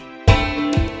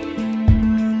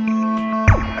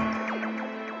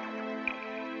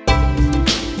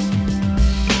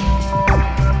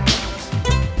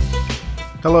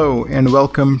Hello and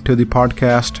welcome to the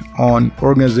podcast on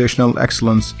organizational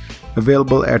excellence,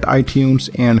 available at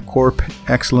iTunes and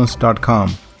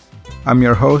corpexcellence.com. I'm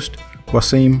your host,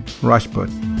 Wasim Rajput.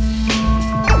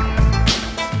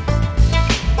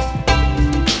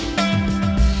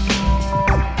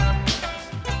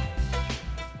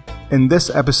 In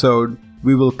this episode,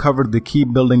 we will cover the key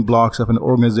building blocks of an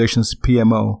organization's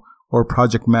PMO, or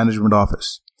Project Management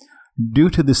Office. Due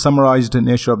to the summarized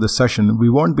nature of the session, we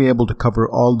won't be able to cover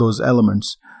all those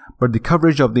elements, but the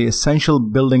coverage of the essential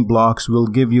building blocks will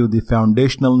give you the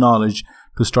foundational knowledge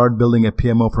to start building a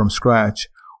PMO from scratch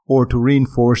or to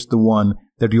reinforce the one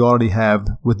that you already have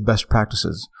with best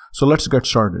practices. So let's get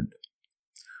started.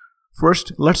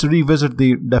 First, let's revisit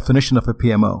the definition of a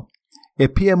PMO. A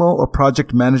PMO, or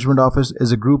Project Management Office,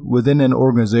 is a group within an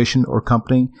organization or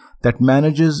company that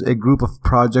manages a group of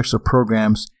projects or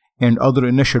programs and other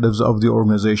initiatives of the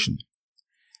organization.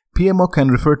 PMO can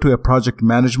refer to a project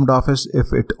management office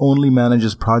if it only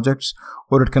manages projects,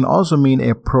 or it can also mean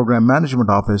a program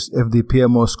management office if the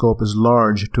PMO scope is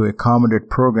large to accommodate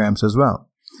programs as well.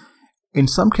 In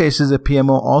some cases, a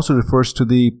PMO also refers to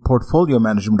the portfolio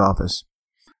management office.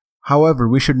 However,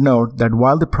 we should note that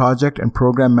while the project and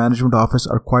program management office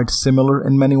are quite similar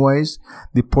in many ways,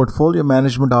 the portfolio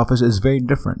management office is very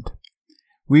different.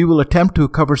 We will attempt to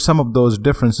cover some of those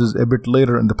differences a bit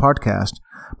later in the podcast,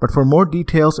 but for more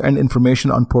details and information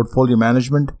on portfolio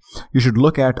management, you should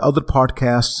look at other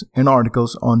podcasts and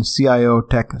articles on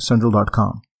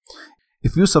CIOTechCentral.com.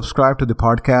 If you subscribe to the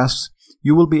podcasts,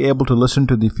 you will be able to listen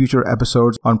to the future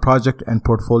episodes on project and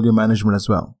portfolio management as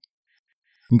well.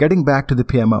 Getting back to the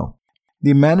PMO.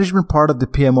 The management part of the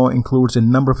PMO includes a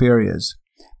number of areas.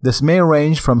 This may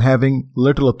range from having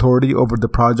little authority over the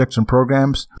projects and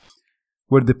programs,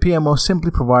 where the PMO simply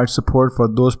provides support for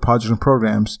those projects and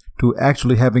programs, to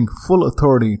actually having full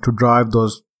authority to drive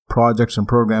those projects and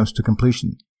programs to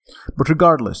completion. But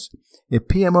regardless, a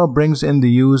PMO brings in the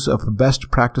use of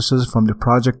best practices from the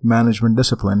project management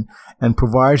discipline and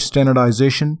provides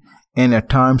standardization and at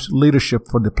times leadership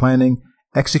for the planning,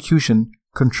 execution,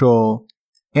 control,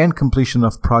 and completion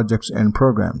of projects and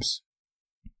programs.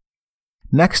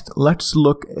 Next, let's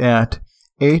look at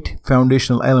 8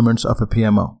 foundational elements of a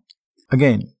PMO.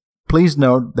 Again, please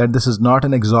note that this is not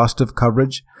an exhaustive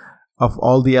coverage of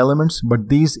all the elements, but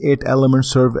these 8 elements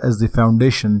serve as the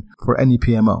foundation for any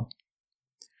PMO.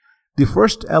 The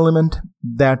first element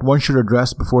that one should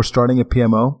address before starting a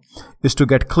PMO is to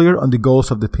get clear on the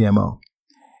goals of the PMO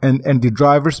and the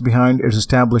drivers behind its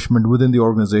establishment within the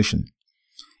organization.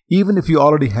 Even if you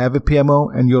already have a PMO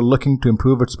and you're looking to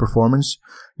improve its performance,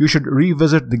 you should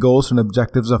revisit the goals and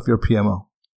objectives of your PMO.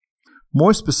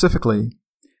 More specifically,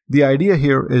 the idea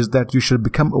here is that you should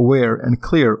become aware and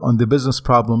clear on the business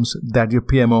problems that your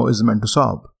PMO is meant to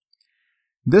solve.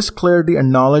 This clarity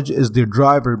and knowledge is the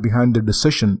driver behind the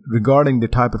decision regarding the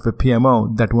type of a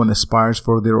PMO that one aspires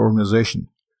for their organization.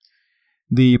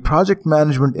 The Project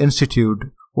Management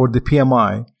Institute, or the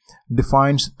PMI,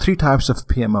 defines 3 types of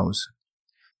PMOs.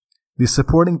 The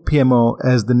supporting PMO,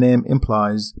 as the name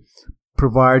implies,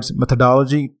 provides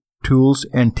methodology, tools,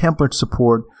 and template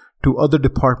support to other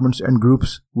departments and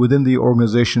groups within the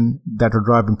organization that are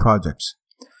driving projects.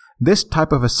 This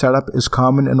type of a setup is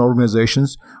common in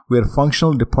organizations where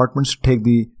functional departments take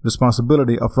the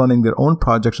responsibility of running their own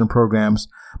projects and programs,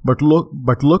 but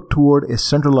look toward a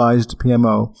centralized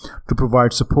PMO to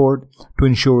provide support to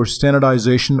ensure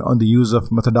standardization on the use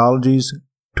of methodologies,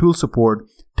 tool support,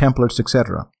 templates,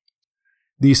 etc.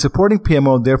 The supporting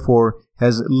PMO, therefore,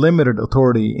 has limited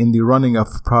authority in the running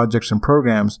of projects and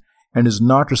programs and is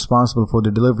not responsible for the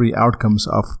delivery outcomes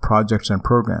of projects and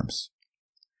programs.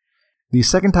 The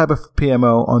second type of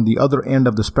PMO on the other end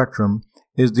of the spectrum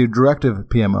is the directive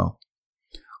PMO.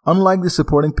 Unlike the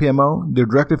supporting PMO, the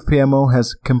directive PMO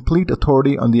has complete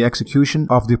authority on the execution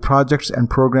of the projects and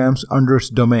programs under its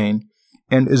domain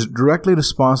and is directly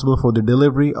responsible for the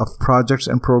delivery of projects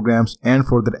and programs and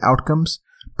for the outcomes,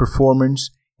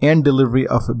 performance, and delivery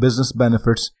of business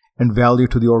benefits and value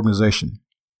to the organization.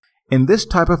 In this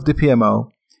type of the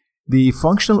PMO, the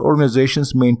functional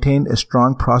organizations maintain a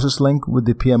strong process link with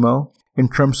the PMO in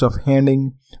terms of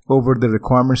handing over the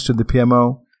requirements to the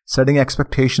PMO, setting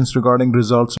expectations regarding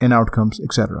results and outcomes,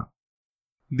 etc.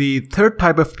 The third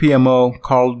type of PMO,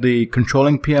 called the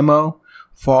controlling PMO,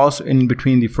 falls in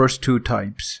between the first 2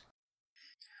 types.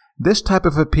 This type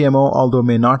of a PMO, although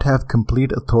may not have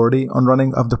complete authority on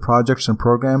running of the projects and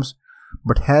programs,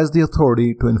 but has the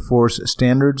authority to enforce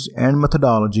standards and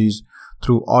methodologies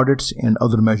through audits and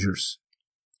other measures.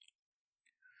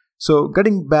 So,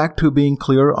 getting back to being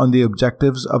clear on the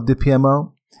objectives of the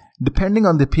PMO, depending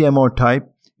on the PMO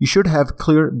type, You should have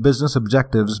clear business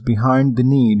objectives behind the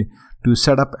need to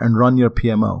set up and run your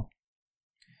PMO.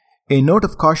 A note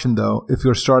of caution though, if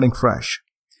you're starting fresh.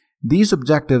 These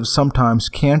objectives sometimes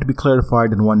can't be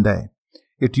clarified in one day.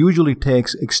 It usually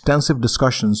takes extensive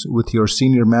discussions with your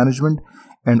senior management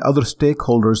and other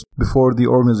stakeholders before the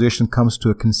organization comes to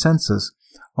a consensus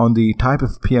on the type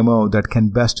of PMO that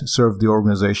can best serve the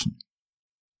organization.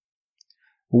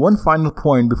 One final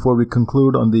point before we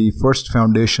conclude on the first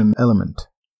foundation element.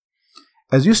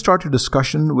 As you start your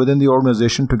discussion within the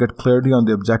organization to get clarity on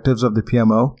the objectives of the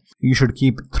PMO, you should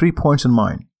keep 3 points in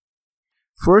mind.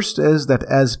 First is that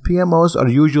as PMOs are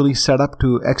usually set up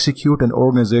to execute an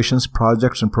organization's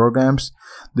projects and programs,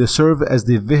 they serve as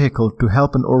the vehicle to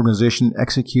help an organization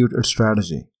execute its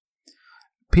strategy.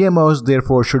 PMOs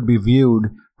therefore should be viewed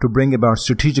to bring about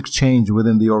strategic change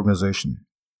within the organization.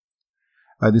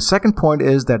 The second point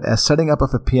is that as setting up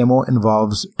of a PMO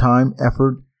involves time,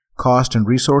 effort, cost, and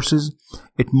resources,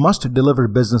 it must deliver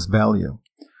business value.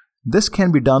 This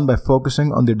can be done by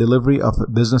focusing on the delivery of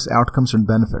business outcomes and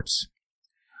benefits.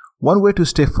 One way to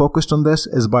stay focused on this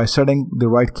is by setting the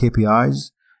right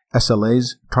KPIs,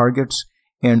 SLAs, targets,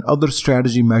 and other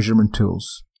strategy measurement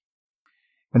tools.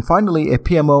 And finally, a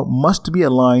PMO must be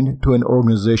aligned to an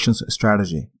organization's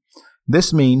strategy.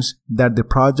 This means that the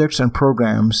projects and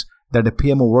programs that a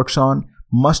PMO works on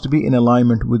must be in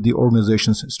alignment with the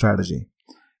organization's strategy.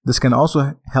 This can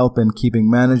also help in keeping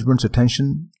management's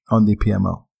attention on the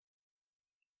PMO.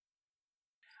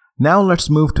 Now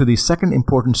let's move to the second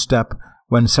important step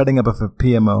when setting up a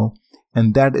PMO,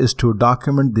 and that is to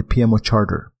document the PMO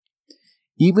charter.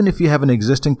 Even if you have an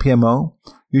existing PMO,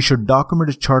 you should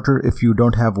document a charter if you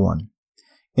don't have one.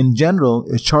 In general,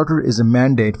 a charter is a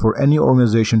mandate for any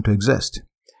organization to exist.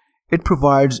 It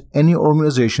provides any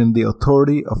organization the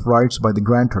authority of rights by the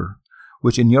grantor,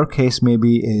 which in your case may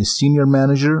be a senior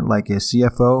manager like a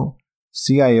CFO,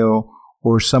 CIO,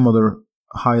 or some other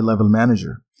high-level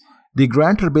manager. The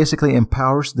grantor basically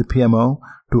empowers the PMO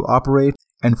to operate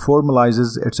and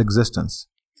formalizes its existence.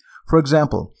 For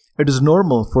example, it is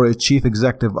normal for a chief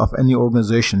executive of any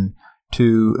organization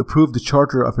to approve the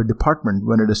charter of a department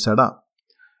when it is set up.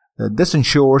 This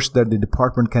ensures that the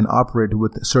department can operate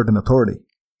with certain authority.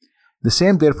 The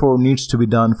same, therefore, needs to be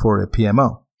done for a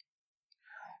PMO.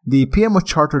 The PMO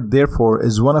charter, therefore,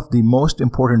 is one of the most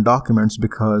important documents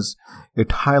because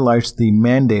it highlights the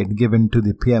mandate given to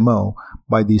the PMO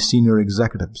by the senior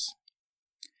executives.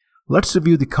 Let's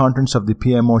review the contents of the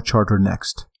PMO charter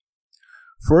next.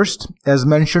 First, as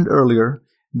mentioned earlier,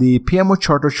 the PMO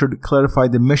charter should clarify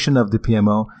the mission of the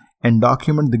PMO and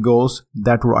document the goals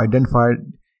that were identified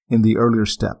in the earlier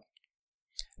step.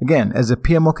 Again, as a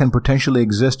PMO can potentially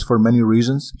exist for many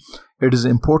reasons, it is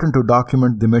important to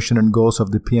document the mission and goals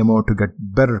of the PMO to get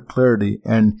better clarity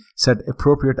and set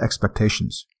appropriate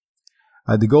expectations.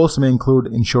 The goals may include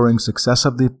ensuring success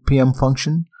of the PM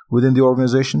function within the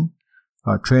organization,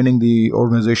 training the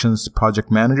organization's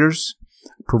project managers,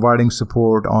 providing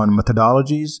support on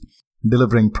methodologies,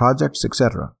 delivering projects,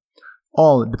 etc.,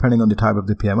 all depending on the type of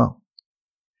the PMO.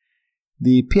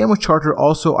 The PMO charter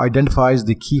also identifies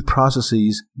the key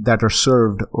processes that are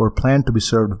served or planned to be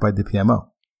served by the PMO.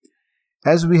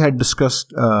 As we had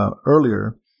discussed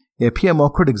earlier, a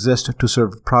PMO could exist to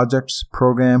serve projects,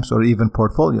 programs, or even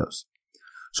portfolios.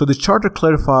 So the charter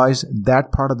clarifies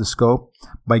that part of the scope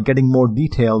by getting more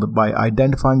detailed by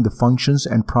identifying the functions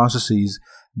and processes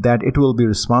that it will be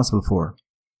responsible for.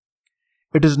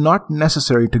 It is not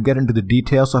necessary to get into the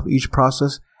details of each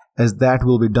process, as that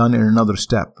will be done in another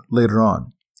step later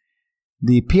on.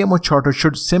 The PMO charter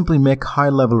should simply make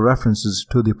high-level references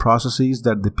to the processes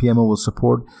that the PMO will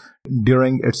support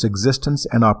during its existence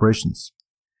and operations.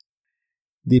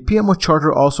 The PMO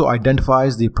charter also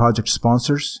identifies the project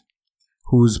sponsors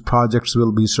whose projects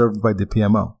will be served by the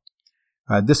PMO.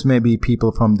 This may be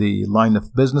people from the line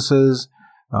of businesses,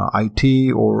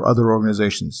 IT, or other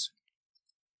organizations.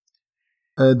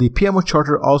 The PMO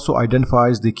charter also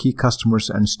identifies the key customers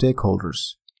and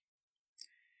stakeholders.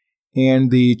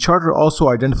 And the charter also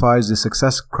identifies the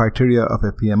success criteria of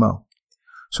a PMO.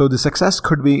 So the success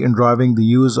could be in driving the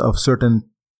use of certain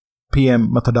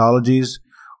PM methodologies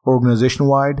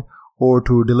organization-wide, or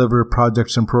to deliver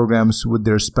projects and programs with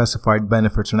their specified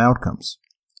benefits and outcomes.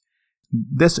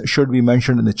 This should be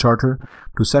mentioned in the charter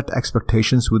to set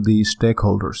expectations with the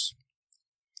stakeholders.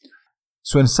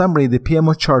 So in summary, the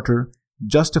PMO charter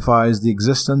justifies the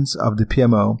existence of the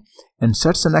PMO and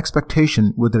sets an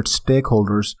expectation with its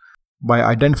stakeholders by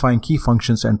identifying key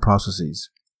functions and processes.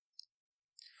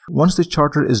 Once the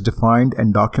charter is defined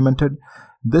and documented,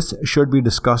 this should be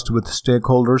discussed with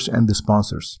stakeholders and the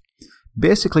sponsors.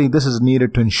 Basically, this is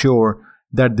needed to ensure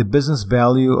that the business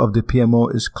value of the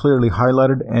PMO is clearly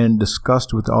highlighted and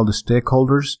discussed with all the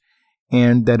stakeholders,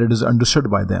 and that it is understood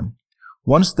by them.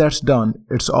 Once that's done,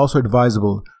 it's also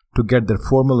advisable to get their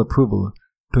formal approval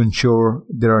to ensure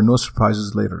there are no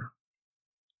surprises later.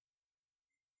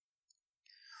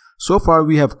 So far,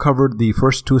 we have covered the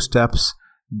first two steps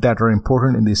that are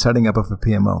important in the setting up of a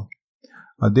PMO.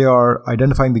 They are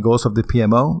identifying the goals of the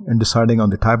PMO and deciding on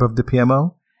the type of the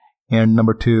PMO, and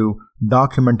number two,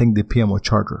 documenting the PMO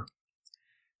charter.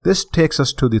 This takes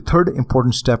us to the third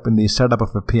important step in the setup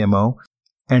of a PMO,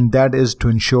 and that is to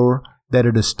ensure that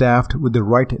it is staffed with the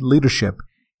right leadership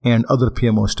and other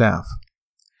PMO staff.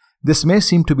 This may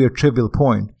seem to be a trivial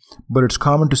point, but it's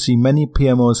common to see many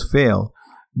PMOs fail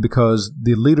because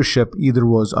the leadership either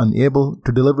was unable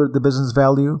to deliver the business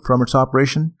value from its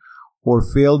operation or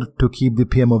failed to keep the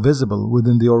PMO visible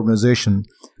within the organization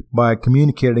by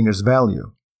communicating its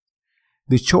value.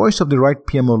 The choice of the right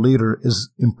PMO leader is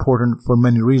important for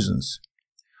many reasons.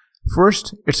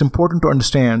 First, it's important to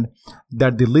understand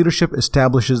that the leadership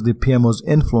establishes the PMO's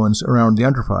influence around the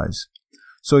enterprise.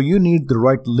 So you need the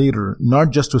right leader not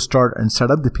just to start and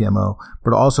set up the PMO,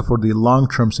 but also for the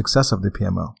long-term success of the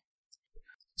PMO.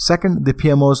 Second, the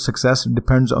PMO's success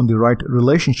depends on the right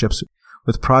relationships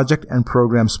with project and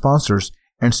program sponsors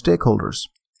and stakeholders.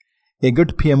 A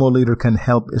good PMO leader can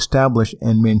help establish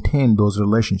and maintain those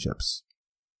relationships.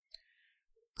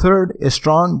 Third, a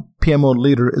strong PMO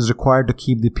leader is required to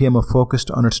keep the PMO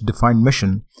focused on its defined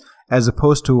mission, as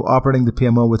opposed to operating the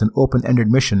PMO with an open-ended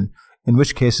mission, in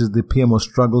which cases the PMO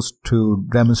struggles to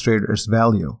demonstrate its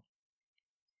value.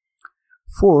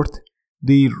 Fourth,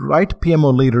 the right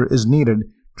PMO leader is needed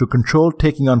to control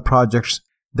taking on projects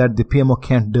that the PMO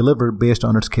can't deliver based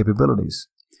on its capabilities.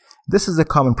 This is a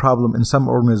common problem in some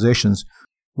organizations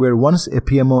where once a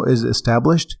PMO is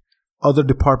established, other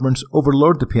departments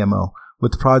overload the PMO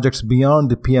with projects beyond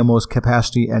the PMO's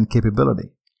capacity and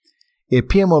capability. A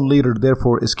PMO leader,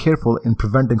 therefore, is careful in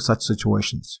preventing such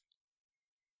situations.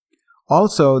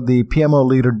 Also, the PMO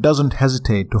leader doesn't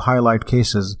hesitate to highlight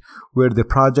cases where the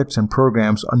projects and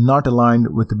programs are not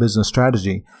aligned with the business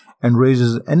strategy and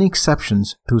raises any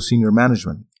exceptions to senior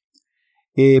management.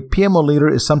 A PMO leader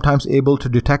is sometimes able to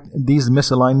detect these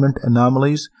misalignment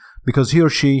anomalies because he or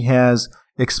she has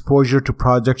exposure to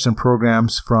projects and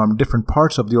programs from different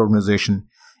parts of the organization,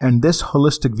 and this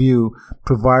holistic view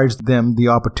provides them the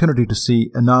opportunity to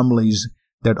see anomalies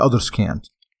that others can't.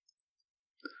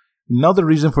 Another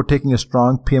reason for taking a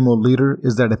strong PMO leader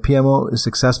is that a PMO is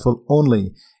successful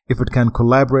only if it can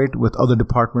collaborate with other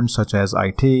departments such as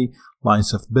IT,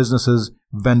 lines of businesses,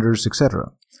 vendors,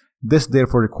 etc. This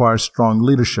therefore requires strong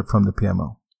leadership from the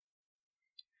PMO.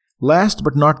 Last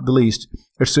but not the least,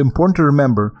 it's important to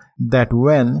remember that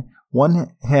when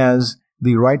one has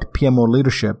the right PMO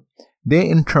leadership, they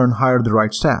in turn hire the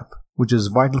right staff, which is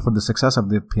vital for the success of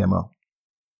the PMO.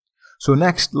 So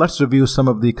next, let's review some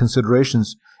of the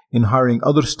considerations in hiring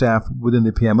other staff within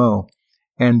the PMO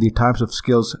and the types of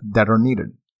skills that are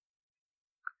needed.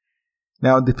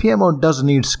 Now, the PMO does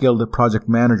need skilled project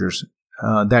managers.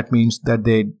 That means that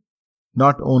they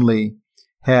not only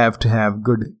have to have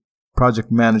good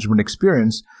project management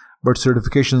experience, but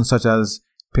certifications such as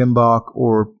PMBOK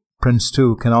or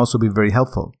Prince2 can also be very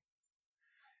helpful.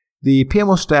 The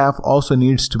PMO staff also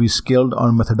needs to be skilled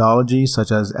on methodologies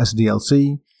such as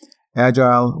SDLC,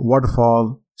 Agile,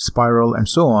 Waterfall, Spiral, and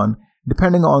so on,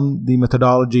 depending on the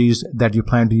methodologies that you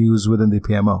plan to use within the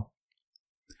PMO.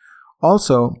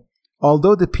 Also,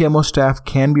 although the PMO staff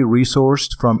can be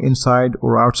resourced from inside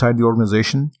or outside the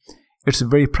organization, it's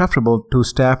very preferable to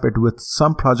staff it with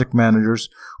some project managers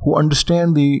who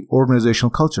understand the organizational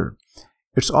culture.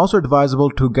 It's also advisable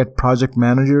to get project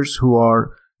managers who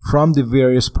are from the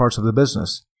various parts of the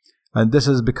business. And this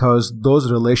is because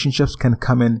those relationships can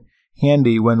come in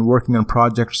handy when working on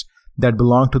projects that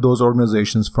belong to those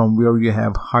organizations from where you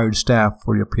have hired staff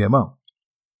for your PMO.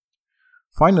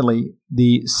 Finally,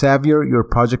 the savvier your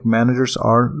project managers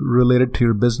are related to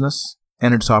your business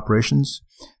and its operations,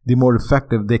 the more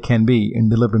effective they can be in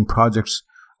delivering projects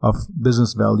of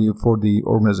business value for the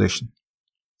organization.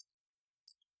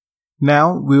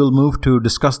 Now, we will move to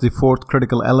discuss the fourth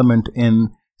critical element in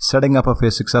setting up of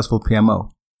a successful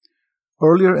PMO.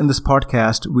 Earlier in this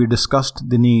podcast, we discussed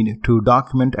the need to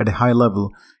document at a high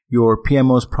level your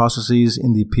PMO's processes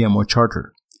in the PMO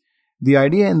charter. The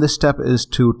idea in this step is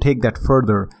to take that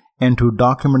further and to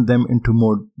document them into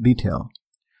more detail.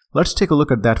 Let's take a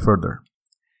look at that further.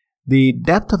 The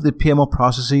depth of the PMO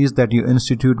processes that you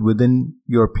institute within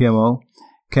your PMO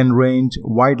can range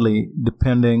widely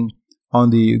depending on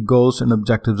the goals and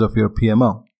objectives of your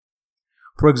PMO.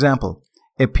 For example,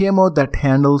 A PMO that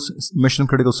handles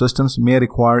mission-critical systems may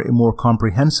require a more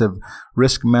comprehensive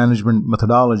risk management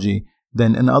methodology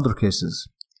than in other cases.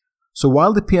 So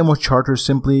while the PMO charter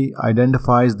simply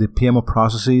identifies the PMO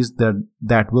processes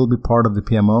that will be part of the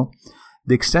PMO,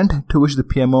 the extent to which the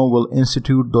PMO will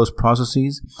institute those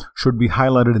processes should be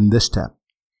highlighted in this step.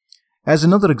 As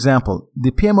another example,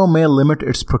 the PMO may limit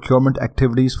its procurement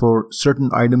activities for certain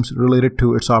items related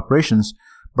to its operations,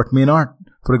 but may not,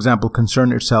 for example,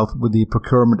 concern itself with the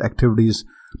procurement activities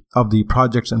of the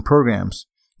projects and programs,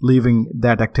 leaving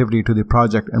that activity to the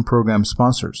project and program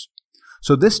sponsors.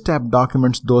 So this step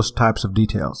documents those types of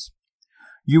details.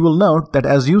 You will note that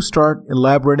as you start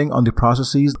elaborating on the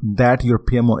processes that your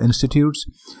PMO institutes,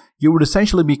 you would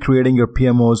essentially be creating your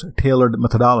PMO's tailored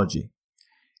methodology.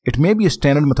 It may be a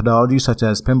standard methodology such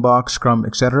as PMBOK, Scrum,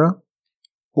 etc.,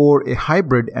 or a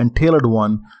hybrid and tailored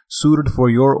one suited for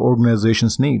your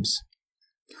organization's needs.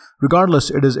 Regardless,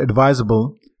 it is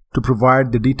advisable to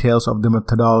provide the details of the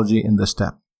methodology in this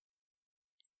step.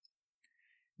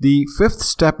 The fifth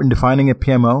step in defining a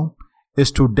PMO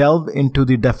is to delve into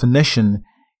the definition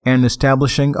and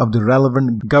establishing of the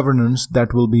relevant governance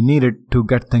that will be needed to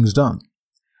get things done.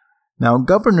 Now,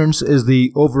 governance is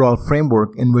the overall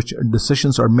framework in which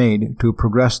decisions are made to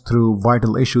progress through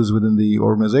vital issues within the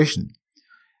organization.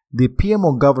 The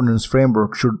PMO governance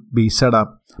framework should be set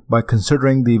up by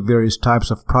considering the various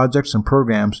types of projects and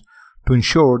programs to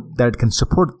ensure that it can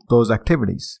support those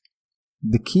activities.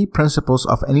 The key principles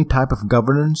of any type of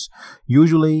governance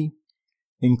usually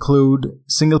include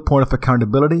single point of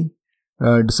accountability,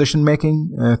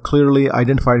 decision-making, clearly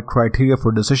identified criteria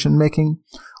for decision-making,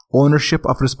 ownership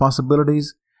of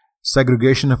responsibilities,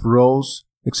 segregation of roles,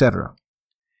 etc.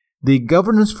 The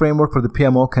governance framework for the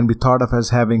PMO can be thought of as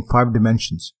having 5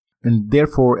 dimensions, and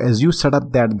therefore, as you set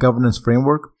up that governance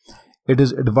framework, it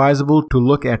is advisable to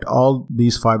look at all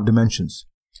these 5 dimensions.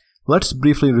 Let's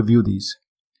briefly review these.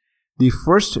 The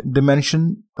first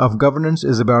dimension of governance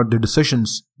is about the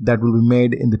decisions that will be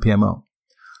made in the PMO.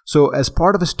 So, as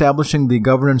part of establishing the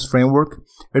governance framework,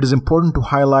 it is important to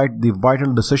highlight the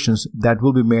vital decisions that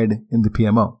will be made in the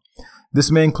PMO. This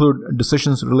may include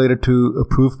decisions related to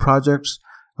approved projects,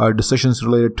 decisions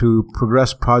related to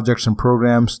progress projects and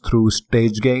programs through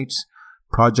stage gates,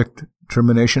 project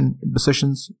termination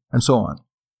decisions, and so on.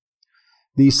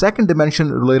 The second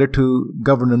dimension related to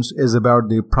governance is about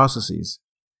the processes.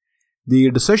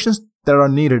 The decisions that are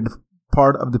needed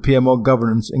part of the PMO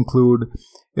governance include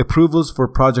approvals for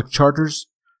project charters,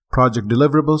 project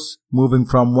deliverables, moving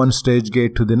from one stage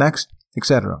gate to the next,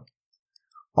 etc.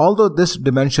 Although this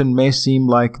dimension may seem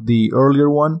like the earlier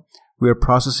one, where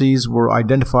processes were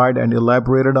identified and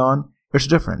elaborated on, it's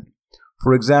different.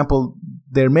 For example,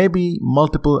 there may be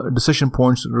multiple decision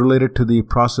points related to the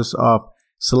process of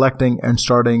selecting and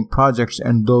starting projects,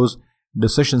 and those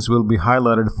decisions will be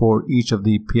highlighted for each of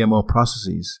the PMO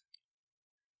processes.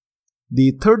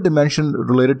 The third dimension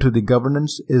related to the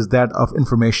governance is that of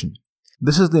information.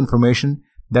 This is the information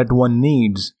that one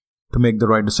needs to make the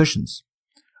right decisions.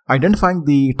 Identifying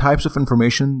the types of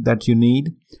information that you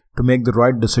need to make the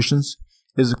right decisions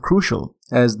is crucial,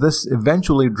 as this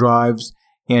eventually drives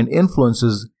and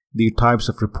influences the types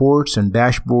of reports and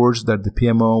dashboards that the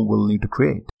PMO will need to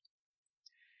create.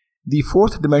 The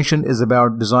fourth dimension is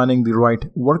about designing the right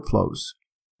workflows.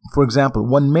 For example,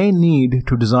 one may need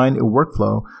to design a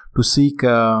workflow to seek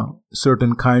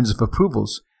certain kinds of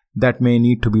approvals that may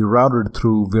need to be routed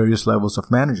through various levels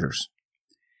of managers.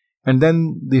 And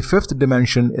then the fifth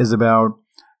dimension is about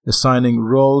assigning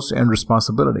roles and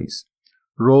responsibilities.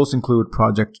 Roles include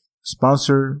project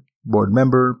sponsor, board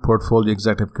member, portfolio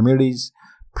executive committees,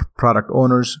 product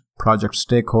owners, project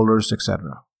stakeholders,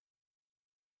 etc.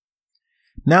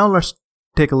 Now let's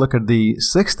take a look at the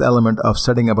sixth element of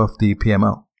setting up of the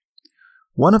PMO.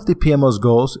 One of the PMO's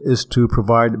goals is to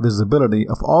provide visibility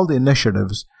of all the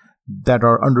initiatives that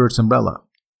are under its umbrella.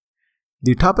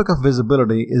 The topic of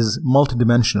visibility is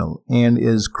multidimensional and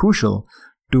is crucial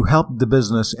to help the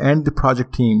business and the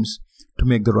project teams to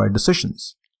make the right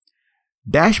decisions.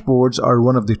 Dashboards are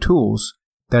one of the tools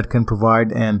that can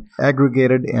provide an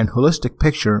aggregated and holistic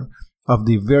picture of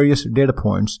the various data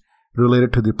points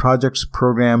related to the projects,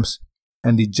 programs,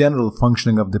 and the general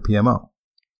functioning of the PMO.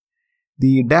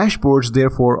 The dashboards,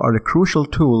 therefore, are a crucial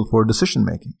tool for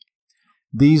decision-making.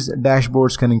 These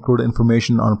dashboards can include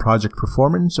information on project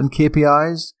performance and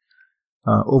KPIs,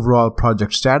 overall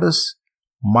project status,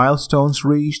 milestones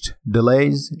reached,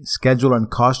 delays, schedule and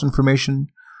cost information,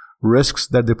 risks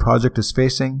that the project is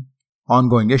facing,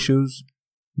 ongoing issues,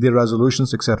 their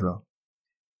resolutions, etc.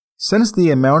 Since the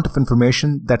amount of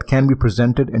information that can be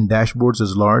presented in dashboards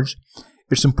is large,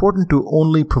 It's important to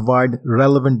only provide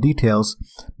relevant details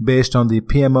based on the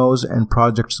PMO's and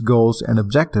project's goals and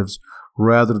objectives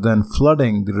rather than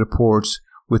flooding the reports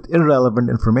with irrelevant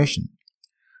information.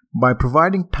 By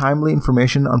providing timely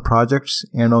information on projects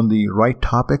and on the right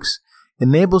topics,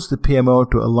 enables the PMO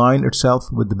to align itself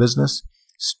with the business,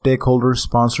 stakeholders,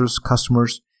 sponsors,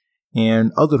 customers,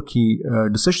 and other key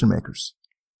decision makers.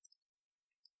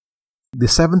 The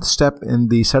seventh step in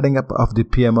the setting up of the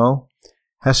PMO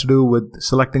has to do with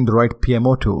selecting the right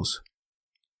PMO tools.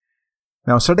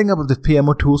 Now, setting up of the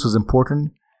PMO tools is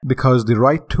important because the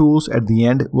right tools at the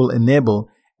end will enable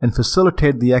and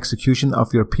facilitate the execution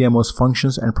of your PMO's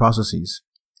functions and processes.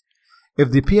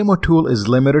 If the PMO tool is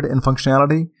limited in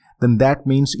functionality, then that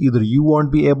means either you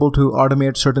won't be able to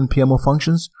automate certain PMO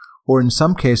functions, or in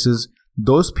some cases,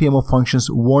 those PMO functions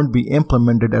won't be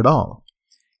implemented at all.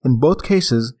 In both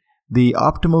cases, the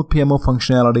optimal PMO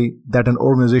functionality that an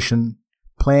organization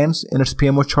plans in its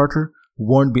PMO charter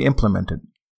won't be implemented.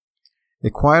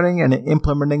 Acquiring and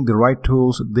implementing the right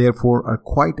tools, therefore, are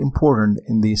quite important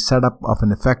in the setup of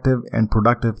an effective and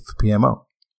productive PMO.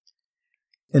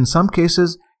 In some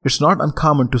cases, it's not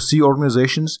uncommon to see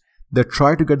organizations that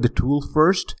try to get the tool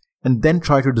first and then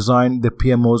try to design the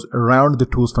PMOs around the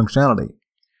tool's functionality.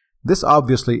 This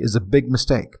obviously is a big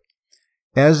mistake.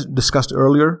 As discussed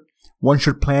earlier, one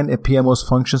should plan a PMO's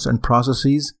functions and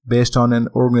processes based on an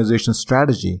organization's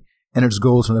strategy and its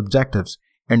goals and objectives,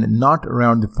 and not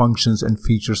around the functions and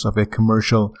features of a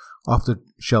commercial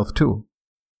off-the-shelf tool.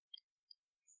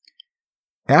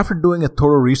 After doing a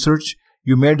thorough research,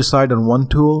 you may decide on one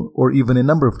tool or even a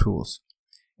number of tools.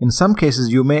 In some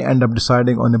cases, you may end up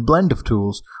deciding on a blend of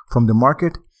tools from the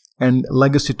market and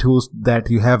legacy tools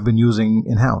that you have been using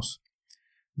in-house.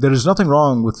 There is nothing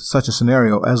wrong with such a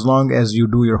scenario as long as you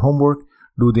do your homework,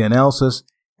 do the analysis,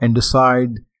 and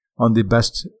decide on the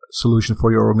best solution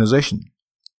for your organization.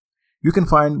 You can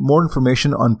find more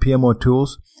information on PMO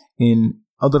tools in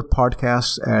other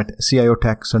podcasts at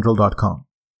ciotechcentral.com.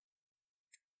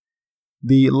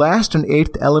 The last and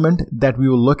eighth element that we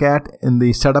will look at in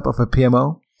the setup of a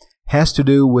PMO has to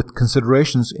do with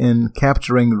considerations in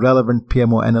capturing relevant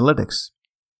PMO analytics.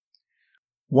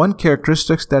 One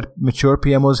characteristic that mature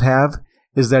PMOs have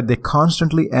is that they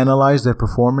constantly analyze their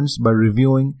performance by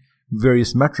reviewing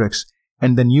various metrics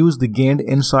and then use the gained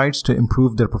insights to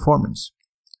improve their performance.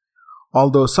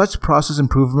 Although such process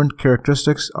improvement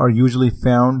characteristics are usually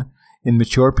found in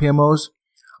mature PMOs,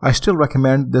 I still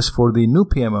recommend this for the new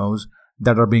PMOs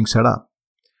that are being set up.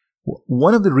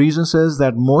 One of the reasons is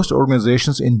that most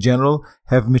organizations in general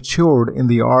have matured in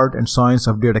the art and science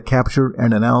of data capture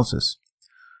and analysis.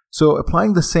 So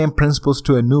applying the same principles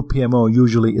to a new PMO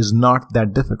usually is not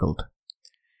that difficult.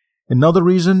 Another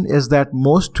reason is that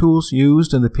most tools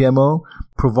used in the PMO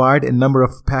provide a number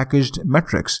of packaged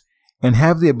metrics and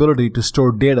have the ability to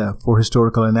store data for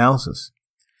historical analysis.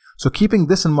 So keeping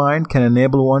this in mind can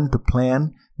enable one to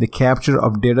plan the capture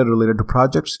of data related to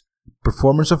projects,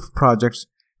 performance of projects,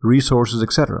 resources,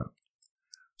 etc.,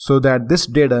 so that this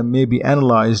data may be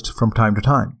analyzed from time to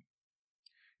time.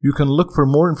 You can look for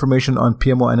more information on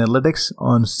PMO analytics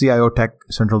on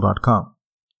ciotechcentral.com.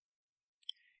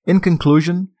 In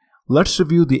conclusion, let's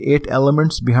review the 8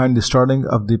 elements behind the starting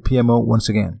of the PMO once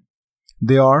again.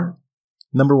 They are: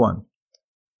 number 1,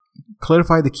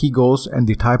 clarify the key goals and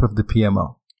the type of the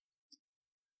PMO.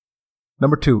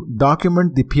 Number 2,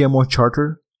 document the PMO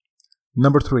charter.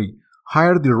 Number 3,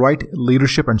 hire the right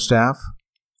leadership and staff.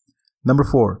 Number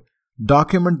 4,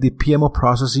 document the PMO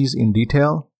processes in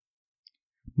detail.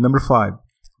 Number 5,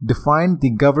 define the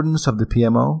governance of the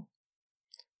PMO.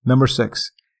 Number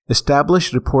 6,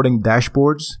 establish reporting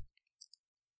dashboards.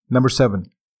 Number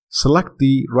 7, select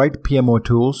the right PMO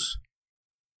tools.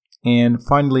 And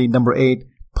finally, number 8,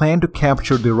 plan to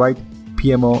capture the right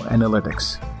PMO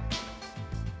analytics.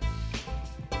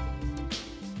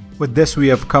 With this, we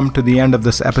have come to the end of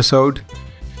this episode.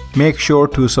 Make sure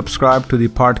to subscribe to the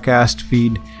podcast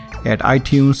feed at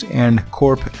iTunes and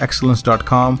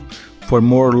corpexcellence.com for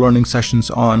more learning sessions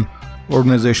on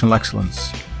organizational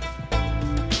excellence.